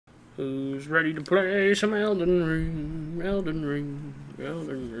Who's ready to play some Elden Ring? Elden Ring,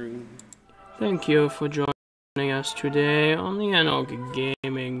 Elden Ring. Thank you for joining us today on the Anarchy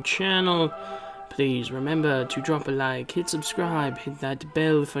Gaming channel. Please remember to drop a like, hit subscribe, hit that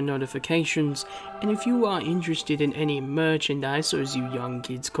bell for notifications, and if you are interested in any merchandise, or as you young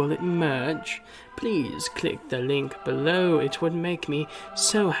kids call it, merch, please click the link below. It would make me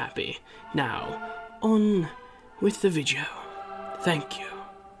so happy. Now, on with the video. Thank you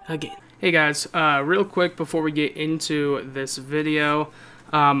again. Hey guys, real quick before we get into this video,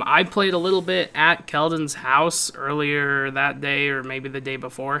 I played a little bit at Keldon's house earlier that day, or maybe the day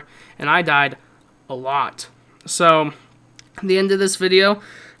before, and I died a lot. So, at the end of this video,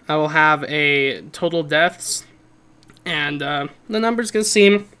 I will have a total deaths, and the number's gonna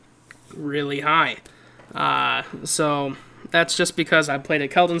seem really high. So, that's just because I played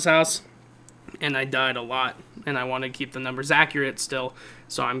at Keldon's house, and I died a lot, and I want to keep the numbers accurate still,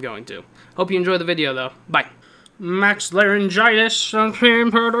 so I'm going to. Hope you enjoy the video, though. Bye. Max laryngitis, something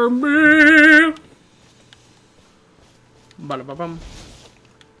part of me. Ba-da-ba-bum.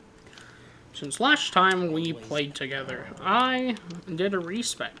 Since last time we played together, I did a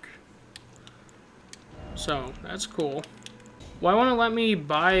respec. So, that's cool. Why won't it let me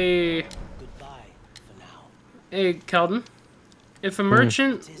buy... Goodbye for now. Hey, Keldon. If a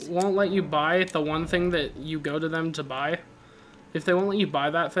merchant won't let you buy the one thing that you go to them to buy, if they won't let you buy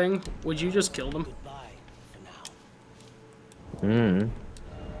that thing, would you just kill them? Goodbye for now.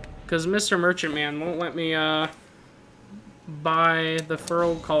 Because Mr. Merchant Man won't let me, buy the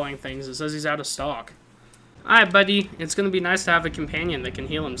furrow calling things. It says he's out of stock. Alright, buddy. It's gonna be nice to have a companion that can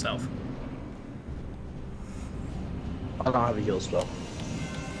heal himself. I don't have a heal spell.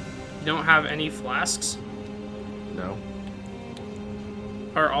 You don't have any flasks? No.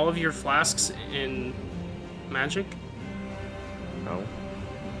 Are all of your flasks in magic? No.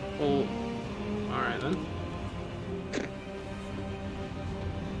 Well, alright then.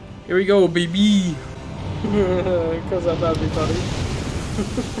 Here we go, baby! Because I thought it'd be funny.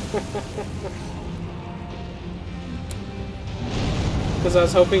 Because I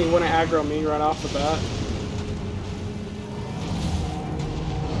was hoping you wouldn't aggro me right off the bat.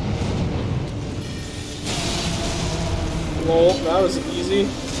 Lol, that was easy.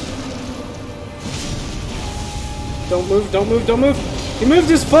 Don't move, don't move, don't move! He moved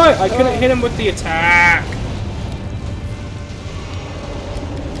his foot! I couldn't hit him with the attack!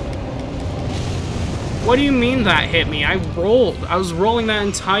 What do you mean that hit me? I rolled. I was rolling that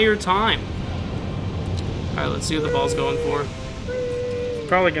entire time. Alright, let's see what the ball's going for.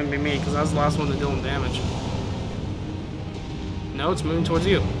 Probably gonna be me, because I was the last one to deal him damage. No, it's moving towards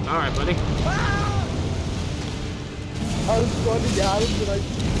you. Alright, buddy. I was running out and I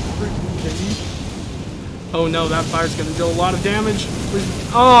freaking hit. Oh no, that fire's gonna deal a lot of damage.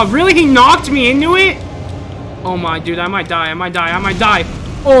 Oh, really? He knocked me into it? Oh my, dude, I might die, I might die, I might die.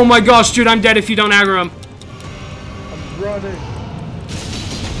 Oh my gosh, dude, I'm dead if you don't aggro him. I'm running.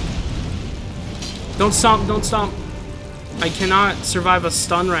 Don't stomp, don't stomp. I cannot survive a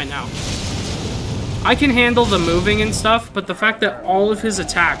stun right now. I can handle the moving and stuff, but the fact that all of his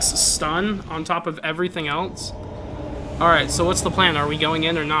attacks stun on top of everything else. Alright, so what's the plan? Are we going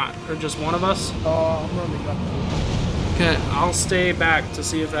in or not? Or just one of us? I'm running up. Okay, I'll stay back to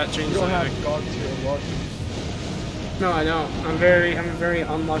see if that changes You don't anything. have God tier luck. No, I don't. I'm a very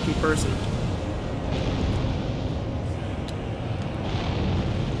unlucky person.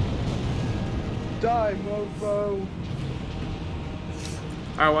 Die, mofo.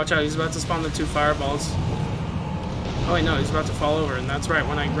 Alright, watch out. He's about to spawn the 2 fireballs. Oh wait, no, he's about to fall over, and that's right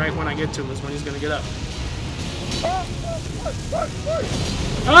when I get to him is when he's gonna get up.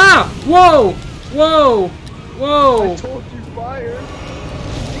 Ah! Whoa! Whoa! Whoa! I told you fire.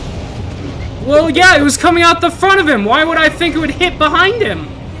 Well, yeah, it was coming out the front of him. Why would I think it would hit behind him?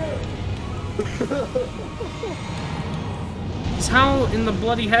 How in the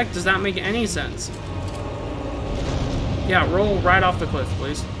bloody heck does that make any sense? Yeah, roll right off the cliff,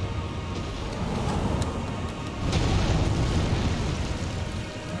 please.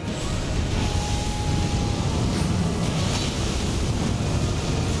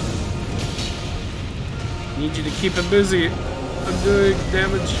 Need you to keep him busy. I'm doing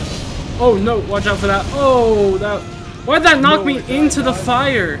damage. Oh no, watch out for that. Oh, that. Why'd that knock me into the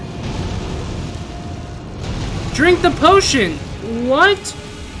fire? Drink the potion. What?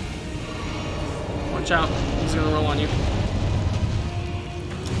 Watch out. He's gonna roll on you.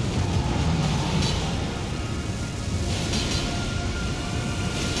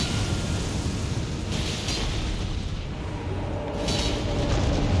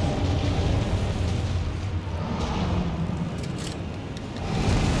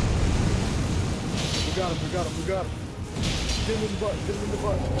 got him, we got him, we got him. Get him in the butt, get him in the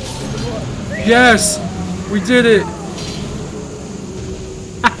butt, get him in the butt. Yes! We did it!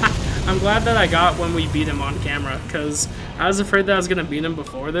 I'm glad that I got when we beat him on camera, because I was afraid that I was going to beat him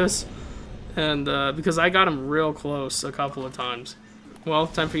before this. And because I got him real close a couple of times. Well,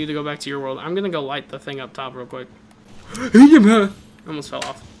 time for you to go back to your world. I'm going to go light the thing up top real quick. Almost fell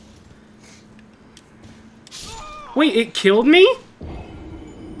off. Wait, it killed me?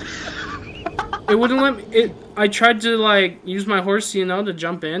 It wouldn't let me. I tried to like use my horse, you know, to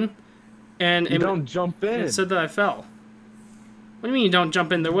jump in, and You don't jump in. It said that I fell. What do you mean you don't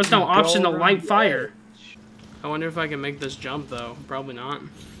jump in? There was no option to light fire. I wonder if I can make this jump though. Probably not.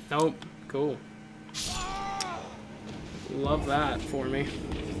 Nope. Cool. Love that for me.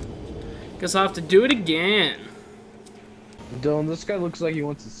 Guess I'll have to do it again. Dylan, this guy looks like he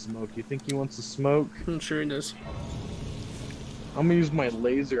wants to smoke. You think he wants to smoke? I'm sure he does. I'm gonna use my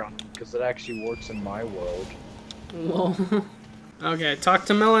laser on him because it actually works in my world. Lol. Okay, talk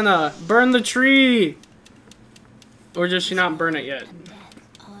to Melina. Burn the tree! Or does she not burn it yet?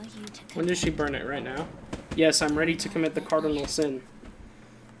 When does she burn it? Right now? Yes, I'm ready to commit the cardinal sin.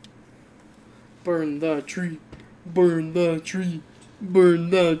 Burn the tree. Burn the tree. Burn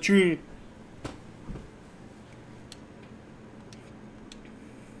the tree.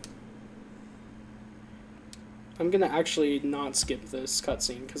 I'm gonna actually not skip this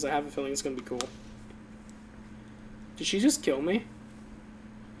cutscene because I have a feeling it's gonna be cool. Did she just kill me?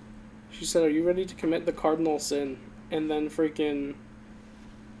 She said, "Are you ready to commit the cardinal sin?" And then freaking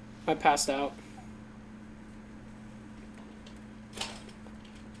I passed out.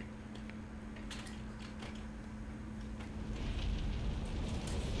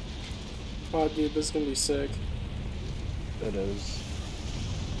 Oh, dude, this is gonna be sick. It is.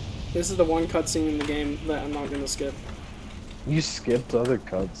 This is the one cutscene in the game that I'm not gonna skip. You skipped other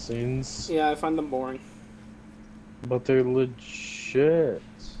cutscenes. Yeah, I find them boring. But they're legit.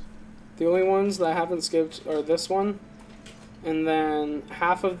 The only ones that I haven't skipped are this one, and then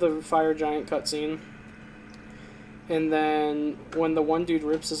half of the fire giant cutscene, and then when the one dude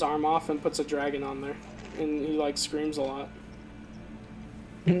rips his arm off and puts a dragon on there, and he like screams a lot.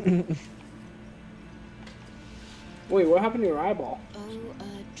 Wait, what happened to your eyeball?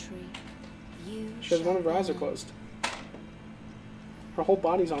 She has one of her eyes are closed. Her whole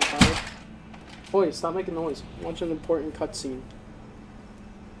body's on fire. Boy, stop making noise. Watch an important cutscene.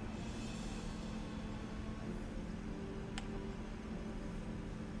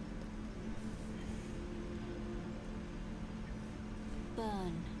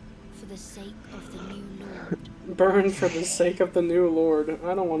 Burn for the sake of the new Lord. Burn for the sake of the new Lord.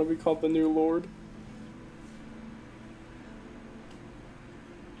 I don't want to be called the new Lord.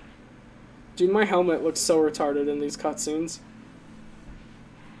 Dude, my helmet looks so retarded in these cutscenes.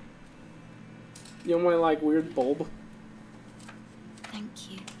 You know my, like, weird bulb?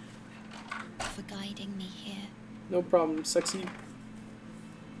 Thank you for guiding me here. No problem, sexy.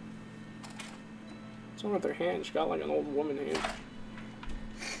 What's wrong with her hand? She got, like, an old woman hand.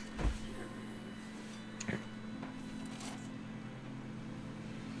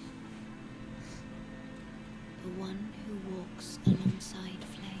 The one who walks alongside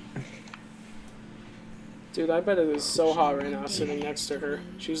flame. Dude, I bet it is so hot right now sitting next to her.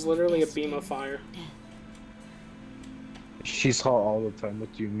 She's literally a beam of fire. She's hot all the time.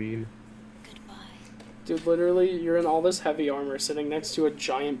 What do you mean? Goodbye. Dude, literally, you're in all this heavy armor sitting next to a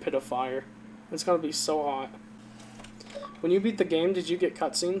giant pit of fire. It's gonna be so hot. When you beat the game, did you get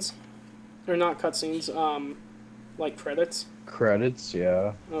cutscenes? Or not cutscenes, like credits? Credits,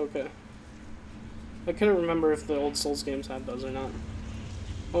 yeah. Okay. I couldn't remember if the old Souls games had those or not.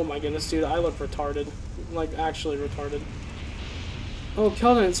 Oh my goodness, dude, I look retarded. Like, actually retarded. Oh,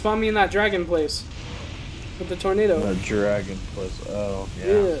 Keldon, spawn me in that dragon place. With the tornado. The dragon place. Oh,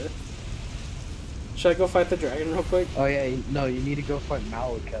 Yeah. Should I go fight the dragon real quick? Oh yeah, no, you need to go fight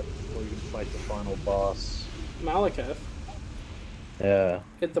Malekith before you can fight the final boss. Malekith? Yeah.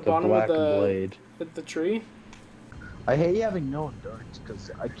 At the bottom black of the blade. At the tree? I hate having no endurance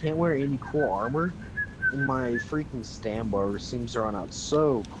because I can't wear any cool armor, and my freaking standbar seems to run out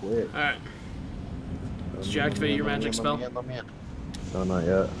so quick. Alright. Did you activate your magic spell? Let me in. No, not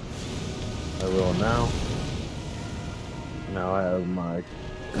yet. I will now. Now I have my.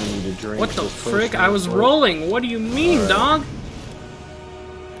 I need a drink. What the frick? I was rolling! What do you mean, dog?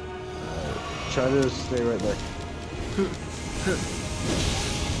 Try to stay right there.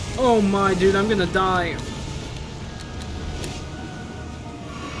 Oh my, dude, I'm gonna die.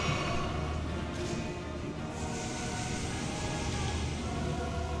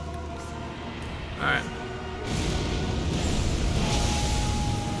 Alright.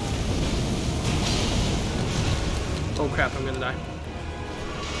 Oh crap, I'm gonna die.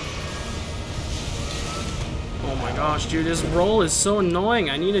 Oh my gosh, dude, this roll is so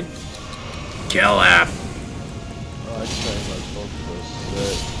annoying. I need to kill him. Oh, I tried like both of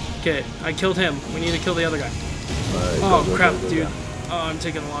those. Okay, I killed him. We need to kill the other guy. Right, Oh go, crap, go, dude. go. Oh, I'm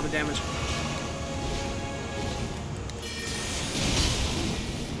taking a lot of damage.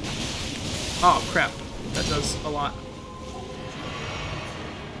 Oh crap, that does a lot.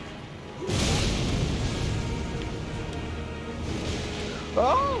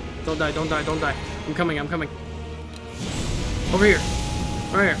 Oh! Don't die, don't die, don't die. I'm coming, I'm coming. Over here.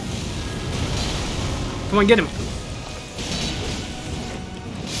 Right here. Come on, get him.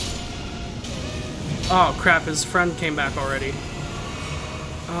 Oh crap, his friend came back already.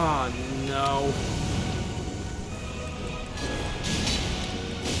 Oh no.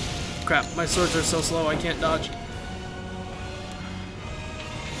 Crap, my swords are so slow I can't dodge.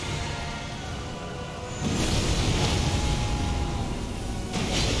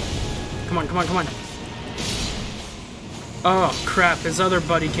 Come on, come on, come on. Oh crap, his other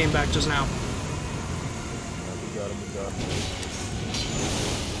buddy came back just now. We got him, we got him.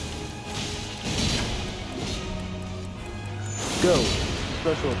 Go!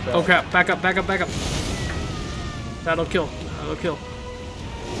 Special attack. Oh crap, back up, back up, back up. That'll kill, that'll kill.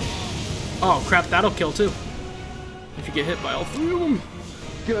 Oh crap, that'll kill too. If you get hit by all three of them.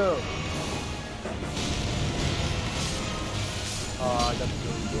 Go! Oh, I got the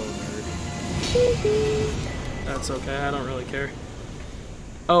really blow already. That's okay, I don't really care.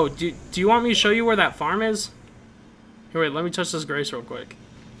 Oh, do you want me to show you where that farm is? Here, wait, let me touch this grace real quick.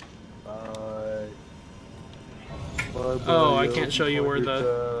 Oh, I can't show you where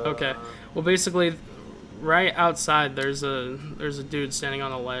the... Okay. Well, basically, right outside, there's a dude standing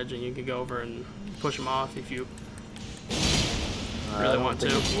on a ledge, and you can go over and push him off if you really want to.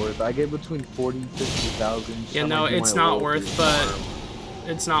 It's worth. I get between 40 and 50,000. Yeah, no, it's not worth, but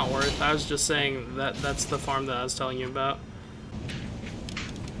it's not worth. I was just saying that that's the farm that I was telling you about.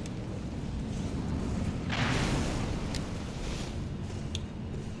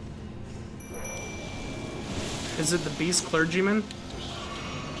 Is it the Beast Clergyman?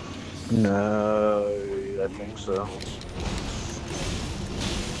 No, I think so.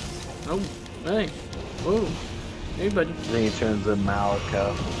 Oh, hey. Whoa. Hey, buddy. I think he turns to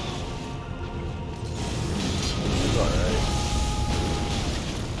Malika. He's alright.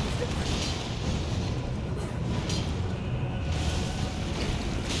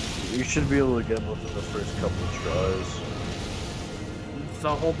 You should be able to get him within the first couple of tries.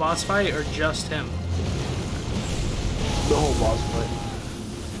 The whole boss fight or just him? The whole boss fight.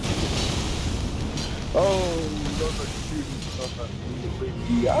 Oh, those are shooting stuff at me.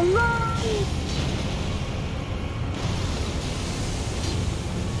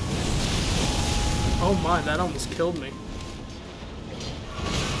 Oh my, that almost killed me.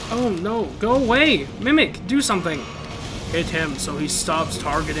 Oh no, go away! Mimic, do something! Hit him so he stops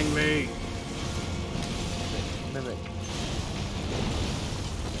targeting me. Mimic.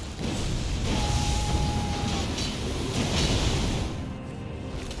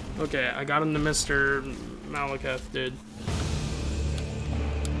 Okay, I got him to Mr. Malekith, dude.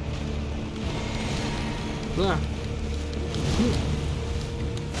 Ah.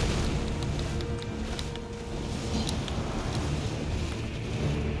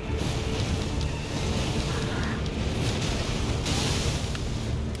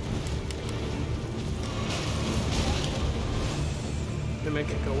 Mimic,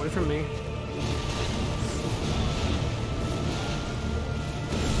 go away from me.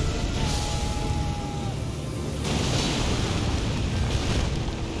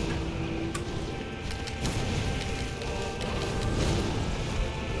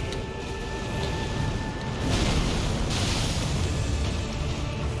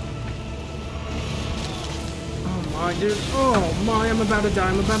 Oh my, dude. Oh my, I'm about to die,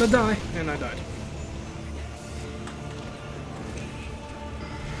 I'm about to die. And I died.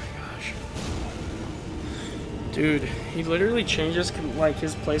 Dude, he literally changes like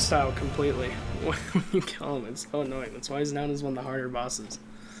his playstyle completely when you kill him. It's so annoying. That's why he's known as one of the harder bosses.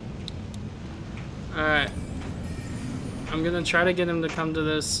 Alright. I'm gonna try to get him to come to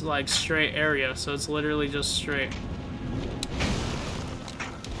this like straight area, so it's literally just straight.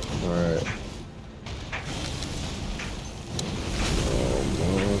 Alright.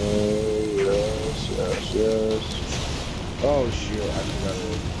 Yes. Oh shit, I forgot to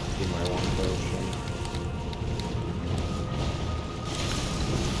do my one potion.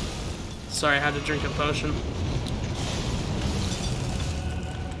 Sorry, I had to drink a potion.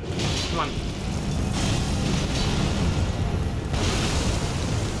 Come on.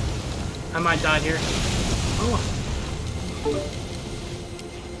 I might die here. Oh.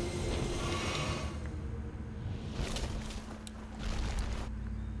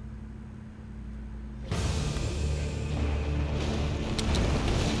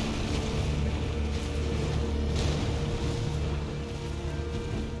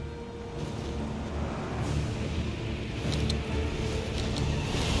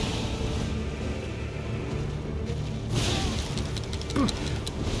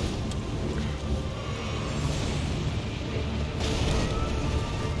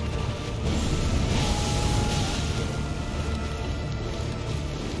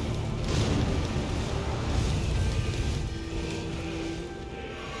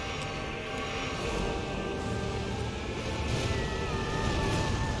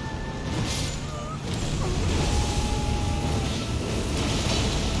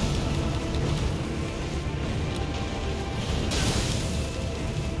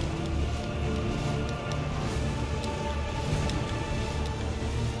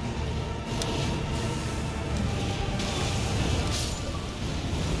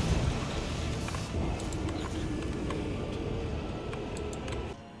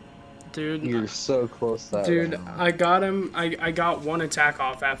 Dude, You're so close to that. dude, right now. I got him. I got one attack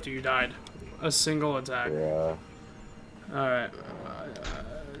off after you died. A single attack. Yeah. Alright.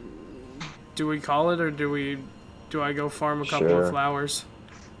 Do we call it, or do I go farm a couple of Sure. flowers?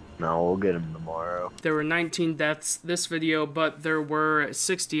 No, we'll get him tomorrow. There were 19 deaths this video, but there were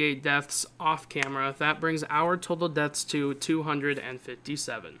 68 deaths off camera. That brings our total deaths to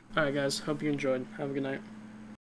 257. Alright guys, hope you enjoyed. Have a good night.